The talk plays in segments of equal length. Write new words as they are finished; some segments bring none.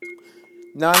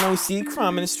Now I know we see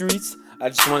crime in the streets. I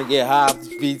just wanna get high off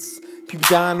the beats. People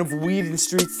dying over weed in the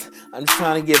streets. I'm just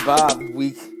trying to get by off the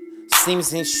week. Same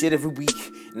shit every week.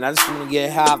 And I just wanna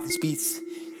get high off these beats.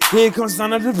 Here comes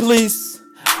none of the police.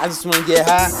 I just wanna get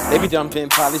high. They be dumping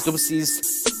police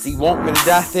overseas. They want me to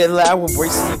die there loud with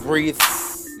voices to breathe.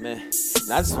 Man,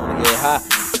 and I just wanna get high.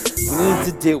 We need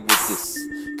to deal with this.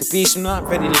 Capiche, I'm not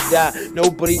ready to die.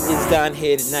 Nobody is dying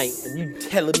here tonight. And you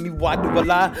telling me why do I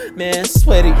lie? Man, I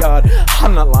swear to God,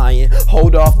 I'm not lying.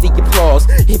 Hold off the applause.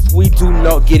 If we do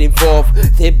not get involved,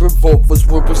 their revolvers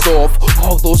will resolve.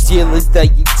 All those dealers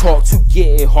that you talk to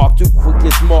get hard too quick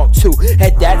as Mark 2.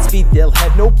 At that speed, they'll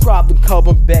have no problem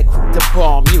coming back to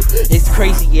bomb you. It's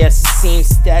crazy, yes, it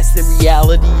seems that's the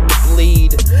reality to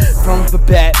bleed. From the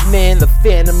Batman, the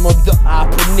Phantom of the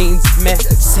Opera names, man.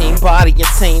 Same body and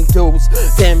same dudes.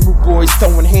 Them rude boys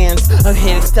throwing hands. I'm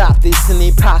here to stop this in the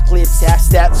apocalypse.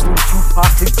 That's where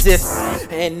Tupac exists.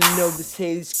 And you know this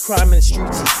hate's crime in the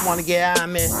streets. Just wanna get out,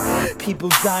 man. People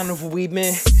dying over weed,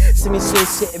 man. Send me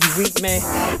shit every week,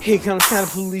 man. Here comes kind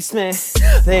of police, man.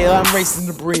 I'm racing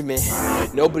debris, man.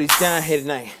 Nobody's down here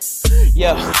tonight.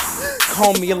 Yo,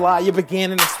 call me a liar,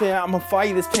 began in despair. I'm on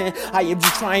fire this pen. I am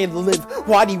just trying to live.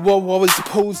 Why do you always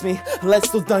oppose me? Let's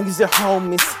those dungeons are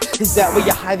homies. Is that where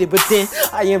you hide it? But then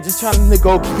I am just trying to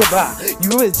go get by.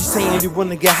 You were just saying you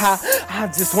wanna get high. I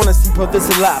just wanna see brothers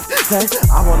alive. Then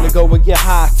I wanna go and get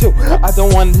high too. I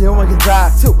don't wanna deal and get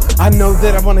die too. I know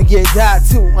that I wanna get died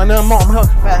too. And I'm on her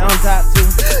fat on top too.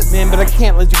 Man, but I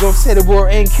can't let you go say the war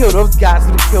and kill those guys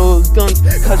who kill those guns.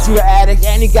 Cause you're an addict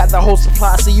and you got the whole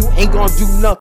supply, so you ain't gonna do nothing.